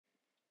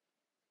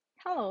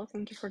Hello,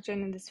 thank you for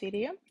joining this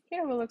video.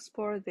 Here we'll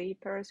explore the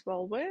Paris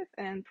well with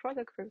and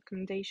product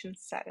recommendation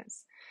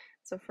settings.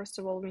 So first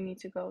of all, we need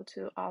to go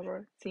to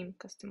our theme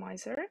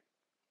customizer.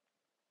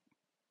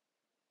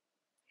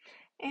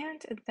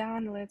 And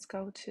then let's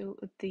go to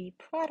the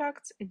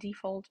products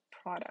default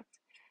product.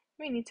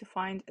 We need to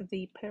find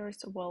the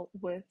Paris well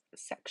with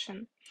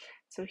section.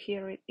 So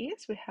here it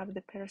is, we have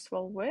the Paris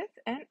well with,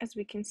 and as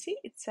we can see,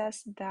 it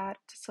says that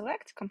to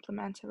select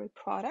complementary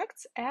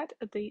products, add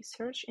the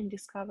search and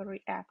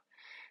discovery app.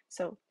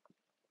 So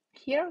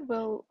here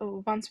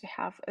once we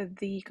have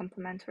the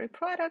complementary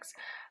products,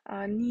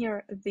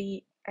 near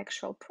the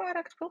actual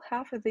product, we'll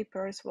have the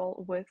Paris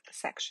well with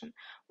section.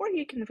 Or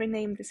you can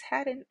rename this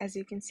heading. As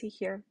you can see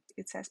here,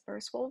 it says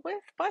Paris well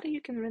with, but you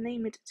can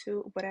rename it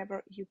to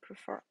whatever you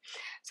prefer.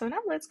 So now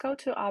let's go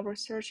to our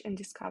search and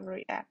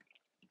discovery app.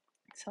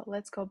 So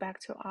let's go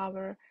back to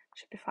our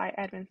Shopify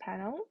admin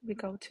panel. We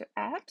go to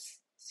apps,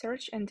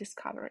 search and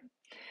discovery.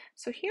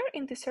 So here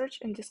in the search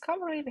and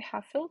discovery, we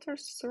have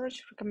filters,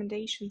 search,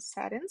 recommendations,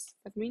 settings,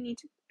 but we need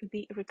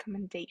the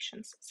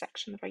recommendations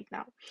section right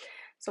now.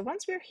 So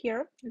once we're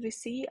here, we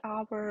see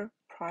our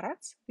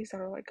products. These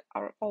are like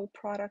our all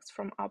products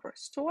from our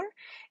store,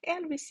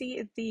 and we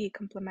see the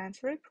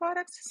complementary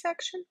products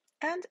section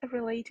and a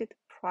related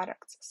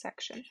products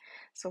section.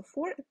 So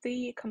for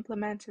the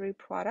complementary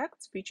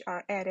products which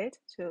are added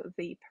to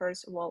the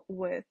Paris well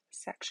with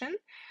section,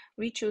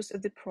 we choose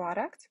the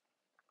product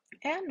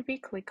and we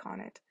click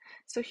on it.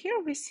 So here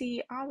we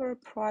see our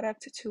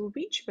product to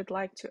which we'd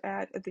like to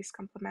add these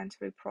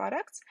complementary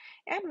products,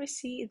 and we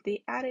see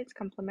the added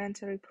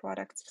complementary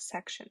products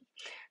section.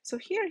 So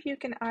here you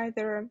can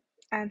either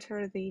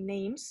enter the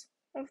names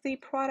of the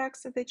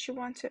products that you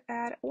want to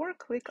add or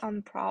click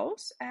on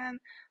browse and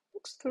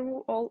looks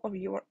through all of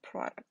your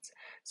products.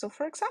 So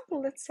for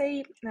example, let's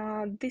say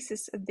this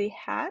is the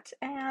hat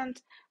and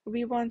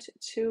we want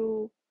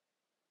to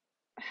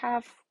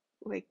have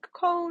like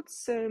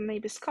coats,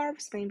 maybe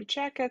scarves, maybe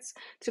jackets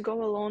to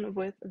go along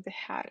with the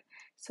hat.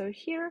 So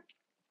here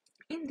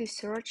in the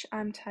search,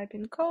 I'm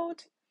typing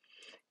coat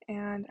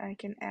and I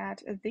can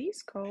add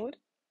this coat.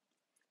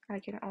 I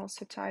can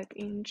also type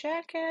in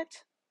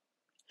jacket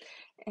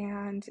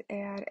and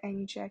add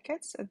any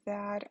jackets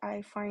that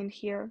I find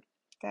here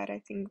that I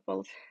think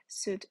will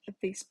suit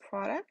this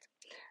product.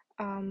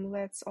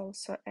 Let's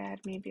also add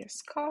maybe a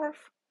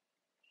scarf.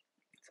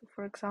 So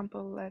for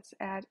example, let's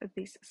add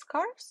these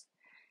scarves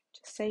to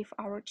save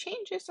our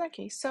changes.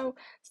 Okay, so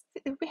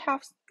we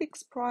have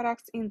 6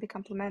 products in the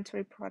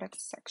complementary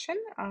products section.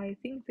 I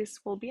think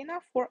this will be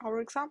enough for our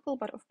example,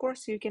 but of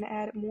course you can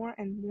add more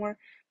and more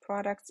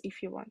products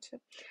if you want to.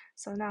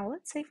 So now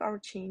let's save our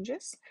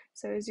changes.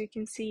 So as you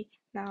can see,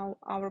 now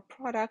our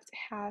product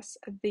has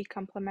the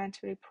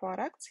complementary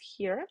products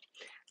here.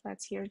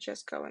 Let's here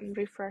just go and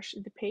refresh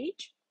the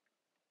page.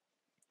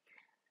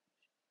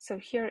 So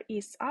here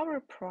is our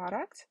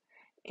product,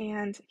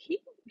 and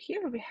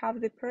here we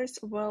have the Paris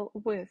well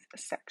with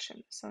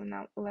section. So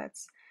now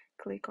let's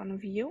click on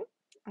view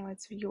and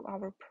let's view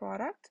our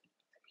product.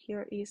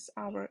 Here is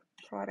our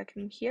product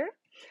in here,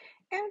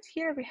 and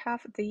here we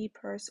have the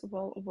Paris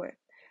well with.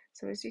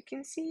 So as you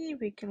can see,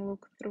 we can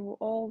look through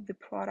all the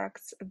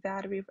products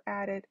that we've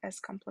added as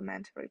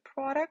complementary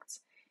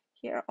products.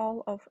 Here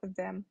all of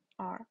them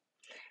are.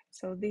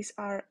 So these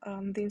are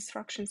the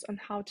instructions on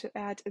how to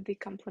add the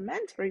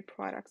complementary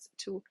products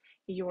to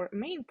your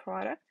main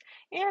product,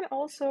 and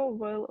also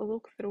we'll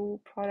look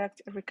through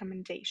product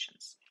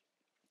recommendations.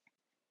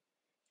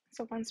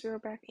 So once we're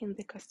back in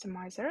the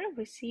customizer,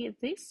 we see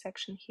this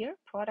section here,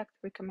 product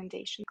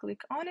recommendation.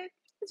 Click on it.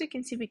 As you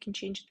can see, we can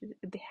change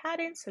the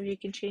heading, so you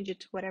can change it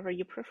to whatever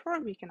you prefer.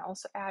 We can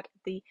also add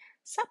the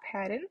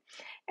subheading.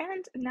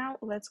 And now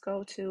let's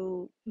go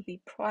to the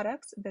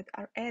products that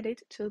are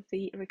added to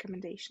the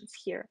recommendations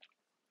here.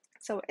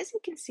 So as you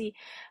can see,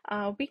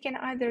 we can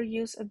either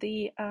use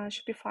the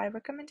Shopify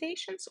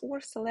recommendations or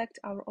select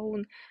our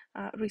own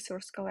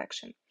resource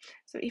collection.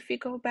 So if we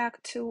go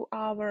back to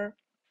our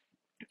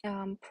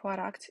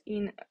product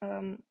in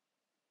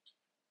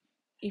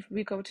if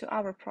we go to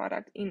our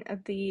product in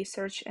the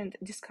search and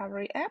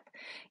discovery app,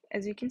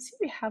 as you can see,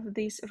 we have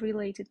these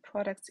related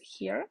products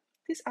here.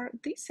 These are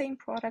the same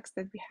products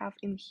that we have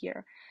in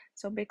here.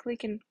 So by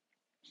clicking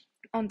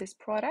on this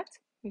product,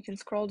 you can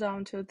scroll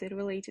down to the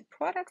related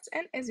products,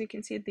 and as you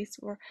can see, these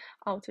were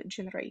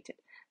auto-generated.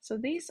 So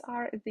these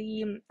are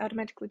the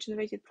automatically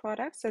generated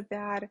products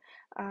that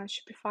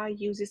Shopify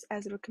uses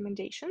as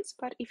recommendations.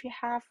 But if you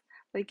have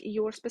like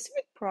your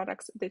specific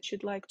products that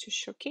you'd like to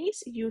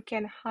showcase, you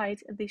can hide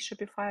the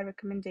Shopify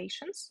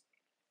recommendations.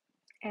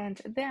 And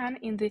then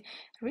in the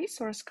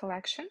resource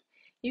collection,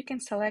 you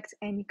can select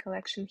any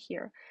collection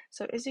here.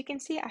 So as you can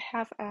see, I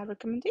have a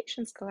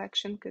recommendations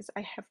collection because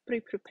I have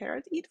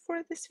pre-prepared it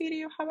for this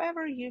video.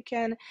 However, you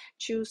can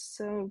choose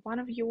one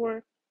of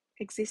your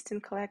existing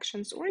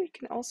collections, or you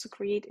can also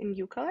create a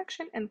new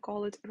collection and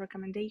call it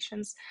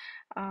recommendations,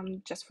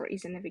 just for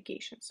easy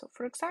navigation. So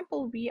for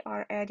example, we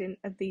are adding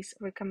this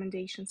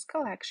recommendations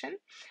collection,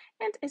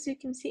 and as you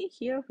can see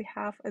here, we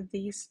have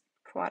these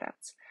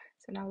products.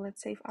 So now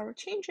let's save our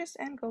changes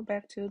and go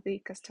back to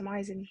the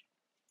customizing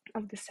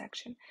of the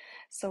section.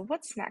 So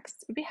what's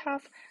next? We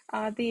have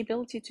the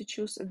ability to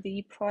choose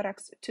the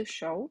products to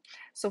show.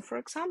 So for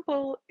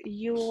example,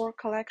 your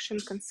collection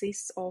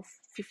consists of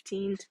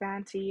 15,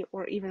 20,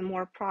 or even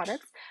more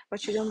products,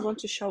 but you don't want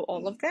to show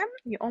all of them.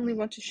 You only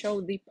want to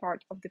show the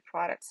part of the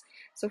products.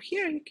 So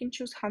here you can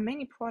choose how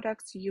many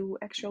products you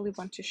actually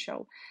want to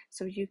show.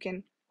 So you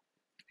can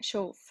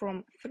show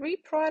from 3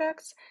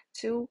 products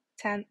to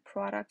 10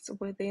 products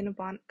within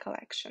one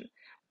collection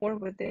or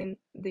within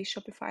the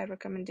Shopify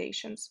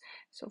recommendations.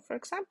 So for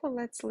example,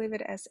 let's leave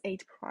it as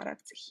 8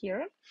 products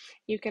here.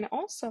 You can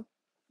also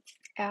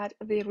add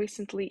the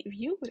recently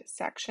viewed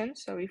section.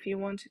 So if you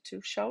want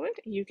to show it,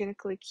 you can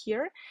click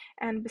here,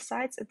 and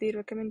besides the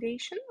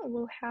recommendation,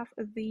 we'll have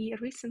the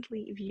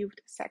recently viewed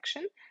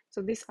section.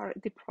 So these are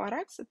the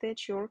products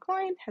that your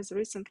client has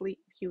recently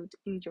viewed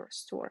in your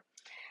store.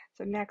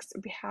 So next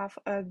we have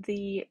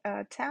the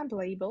tab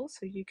label,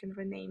 so you can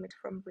rename it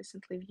from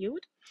recently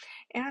viewed,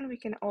 and we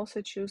can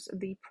also choose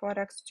the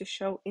products to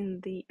show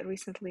in the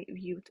recently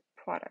viewed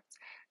products.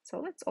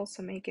 So let's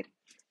also make it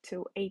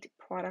to 8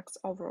 products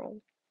overall.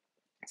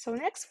 So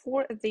next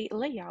for the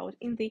layout,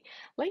 in the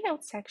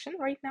layout section,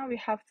 right now we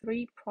have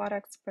 3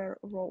 products per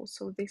row.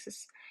 So this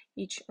is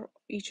each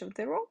of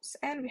the rows,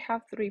 and we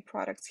have 3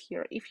 products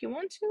here. If you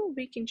want to,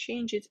 we can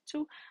change it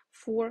to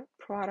 4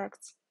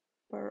 products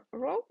per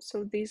row.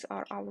 So these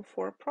are our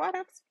 4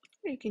 products.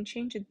 You can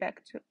change it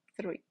back to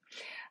 3.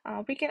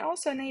 We can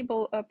also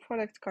enable a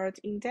product cart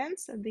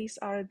indents. These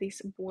are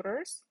these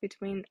borders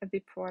between the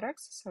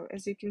products. So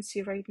as you can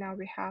see right now,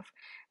 we have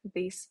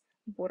this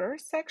border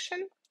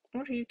section,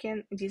 or you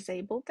can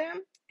disable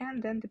them,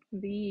 and then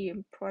the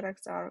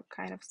products are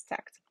kind of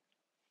stacked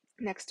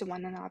next to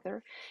one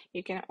another.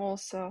 You can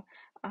also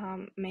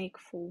make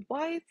full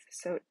width.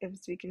 So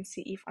as we can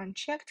see, if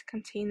unchecked,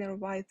 container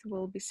width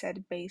will be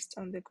set based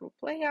on the group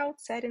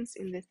layout settings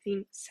in the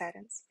theme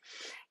settings.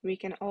 We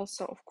can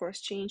also, of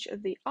course, change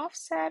the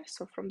offset.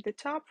 So from the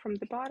top, from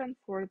the bottom,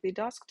 for the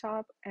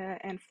desktop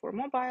and for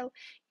mobile,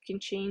 you can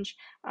change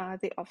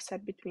the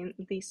offset between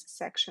these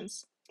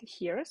sections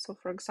here. So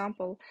for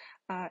example,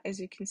 as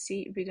you can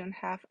see, we don't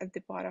have at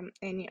the bottom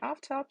any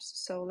off tops.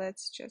 So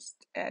let's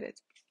just add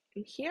it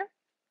in here.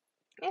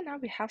 And now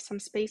we have some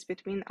space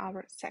between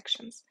our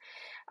sections.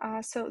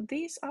 So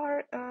these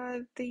are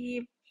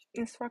the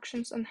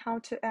instructions on how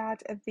to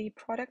add the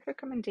product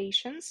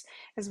recommendations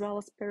as well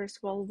as pairs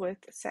well with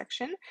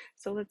section.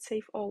 So let's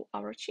save all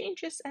our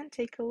changes and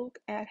take a look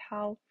at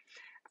how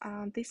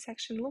this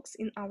section looks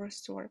in our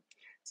store.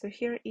 So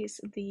here is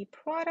the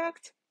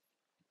product.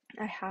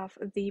 I have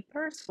the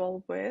pairs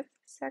well with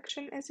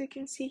section, as you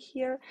can see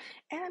here,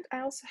 and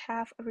I also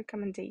have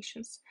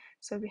recommendations.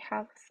 So we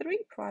have 3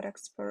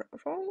 products per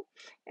row,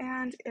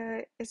 and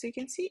as you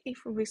can see, if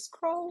we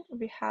scroll,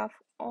 we have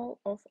all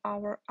of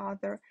our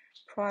other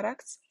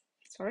products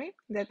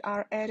that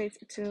are added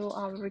to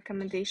our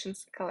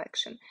recommendations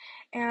collection.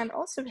 And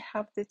also we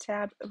have the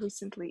tab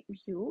recently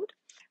viewed.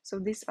 So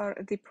these are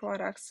the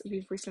products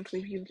we've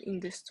recently viewed in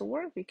the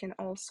store. We can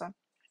also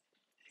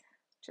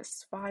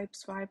just swipe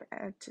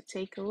to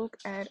take a look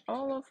at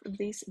all of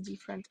these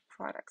different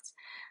products.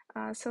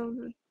 So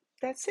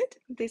that's it.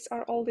 These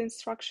are all the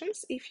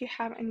instructions. If you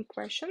have any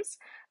questions,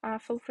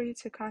 feel free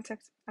to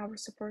contact our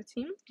support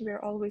team. We're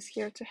always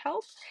here to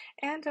help.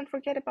 And don't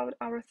forget about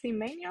our theme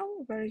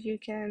manual, where you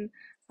can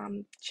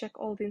check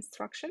all the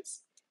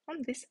instructions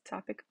on this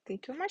topic.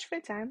 Thank you very much for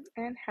your time,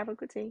 and have a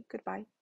good day. Goodbye.